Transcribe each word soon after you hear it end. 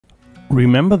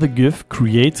Remember the GIF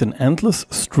creates an endless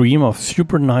stream of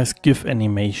super nice GIF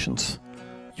animations.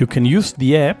 You can use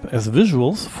the app as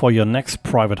visuals for your next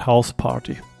private house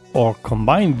party. Or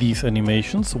combine these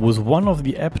animations with one of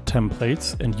the app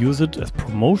templates and use it as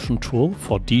promotion tool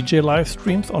for DJ live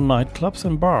streams or nightclubs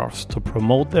and bars to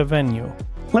promote their venue.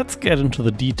 Let's get into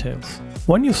the details.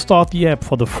 When you start the app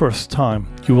for the first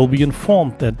time, you will be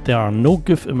informed that there are no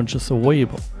GIF images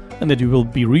available and that you will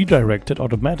be redirected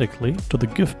automatically to the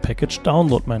GIF package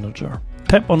download manager.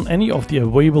 Tap on any of the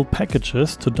available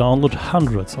packages to download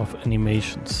hundreds of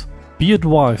animations. Be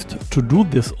advised to do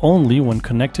this only when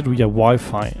connected via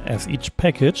Wi-Fi, as each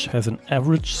package has an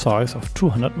average size of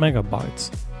 200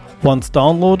 megabytes. Once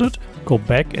downloaded, go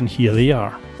back and here they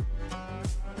are.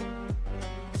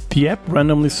 The app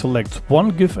randomly selects one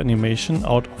GIF animation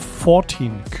out of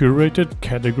 14 curated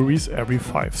categories every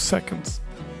 5 seconds.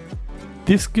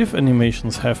 These GIF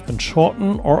animations have been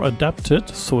shortened or adapted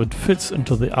so it fits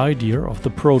into the idea of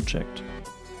the project.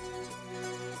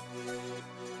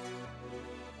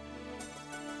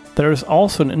 There is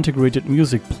also an integrated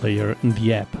music player in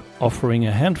the app, offering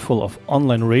a handful of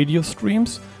online radio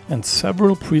streams and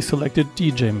several pre-selected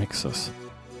DJ mixes.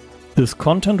 This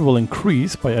content will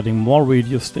increase by adding more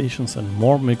radio stations and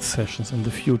more mix sessions in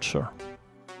the future.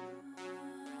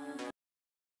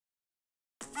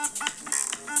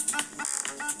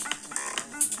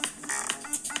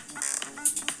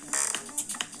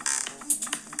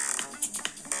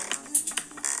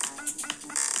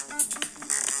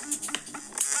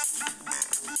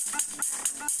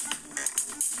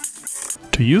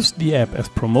 To use the app as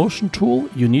promotion tool,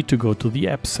 you need to go to the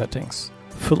app settings.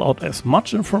 Fill out as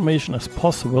much information as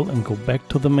possible and go back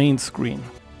to the main screen.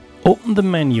 Open the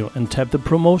menu and tap the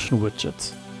promotion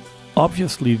widgets.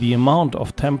 Obviously, the amount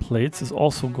of templates is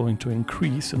also going to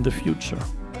increase in the future.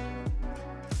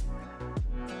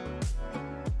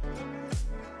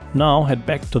 Now head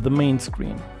back to the main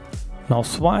screen. Now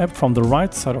swipe from the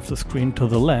right side of the screen to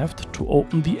the left to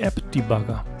open the app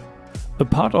debugger. A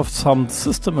part of some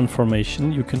system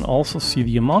information, you can also see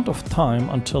the amount of time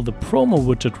until the promo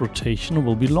widget rotation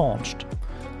will be launched.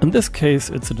 In this case,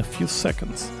 it's in a few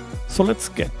seconds. So let's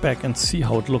get back and see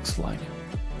how it looks like.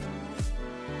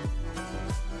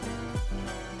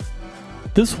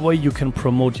 This way you can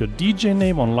promote your DJ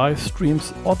name on live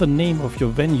streams or the name of your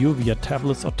venue via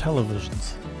tablets or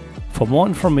televisions. For more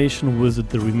information, visit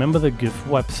the Remember the GIF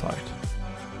website.